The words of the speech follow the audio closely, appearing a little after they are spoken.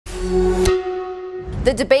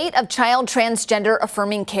The debate of child transgender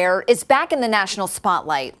affirming care is back in the national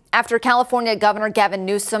spotlight after California Governor Gavin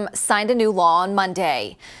Newsom signed a new law on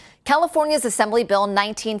Monday. California's Assembly Bill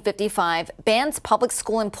 1955 bans public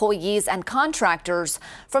school employees and contractors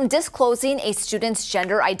from disclosing a student's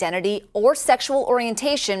gender identity or sexual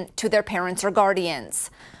orientation to their parents or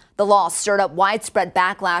guardians. The law stirred up widespread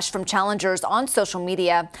backlash from challengers on social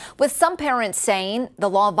media, with some parents saying the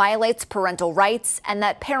law violates parental rights and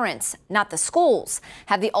that parents, not the schools,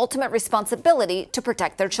 have the ultimate responsibility to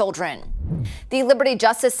protect their children. The Liberty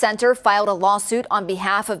Justice Center filed a lawsuit on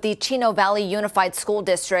behalf of the Chino Valley Unified School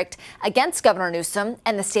District against Governor Newsom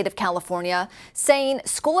and the state of California, saying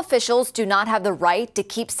school officials do not have the right to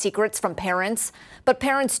keep secrets from parents, but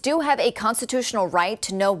parents do have a constitutional right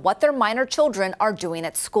to know what their minor children are doing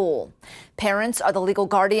at school. Parents are the legal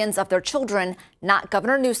guardians of their children, not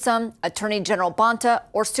Governor Newsom, Attorney General Bonta,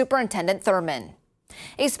 or Superintendent Thurman.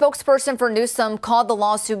 A spokesperson for Newsom called the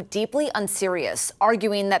lawsuit deeply unserious,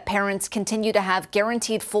 arguing that parents continue to have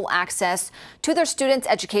guaranteed full access to their students'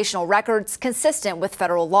 educational records consistent with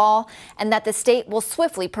federal law, and that the state will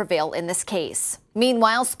swiftly prevail in this case.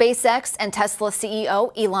 Meanwhile, SpaceX and Tesla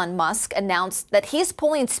CEO Elon Musk announced that he's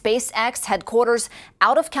pulling SpaceX headquarters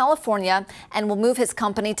out of California and will move his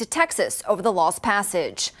company to Texas over the law's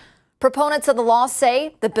passage. Proponents of the law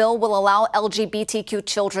say the bill will allow LGBTQ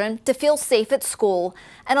children to feel safe at school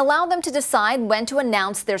and allow them to decide when to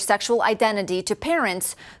announce their sexual identity to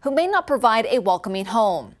parents who may not provide a welcoming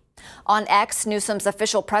home. On X, Newsom's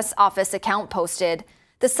official press office account posted,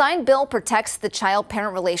 "The signed bill protects the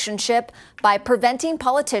child-parent relationship by preventing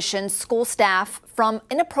politicians, school staff from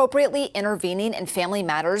inappropriately intervening in family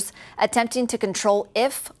matters, attempting to control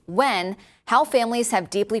if, when, how families have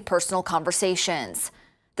deeply personal conversations."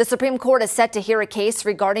 The Supreme Court is set to hear a case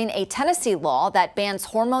regarding a Tennessee law that bans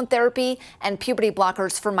hormone therapy and puberty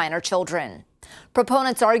blockers for minor children.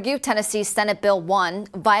 Proponents argue Tennessee's Senate Bill 1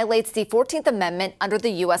 violates the 14th Amendment under the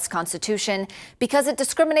U.S. Constitution because it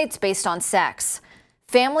discriminates based on sex.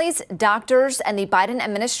 Families, doctors, and the Biden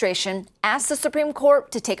administration asked the Supreme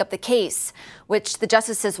Court to take up the case, which the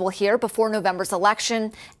justices will hear before November's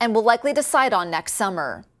election and will likely decide on next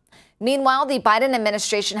summer. Meanwhile, the Biden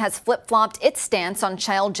administration has flip-flopped its stance on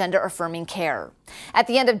child gender-affirming care. At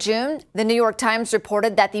the end of June, the New York Times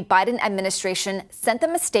reported that the Biden administration sent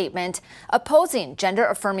them a statement opposing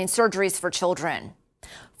gender-affirming surgeries for children.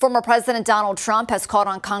 Former President Donald Trump has called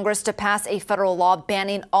on Congress to pass a federal law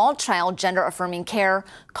banning all child gender-affirming care,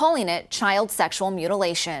 calling it child sexual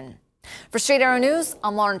mutilation. For Straight Arrow News,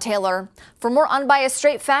 I'm Lauren Taylor. For more unbiased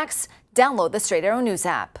straight facts, download the Straight Arrow News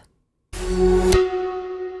app.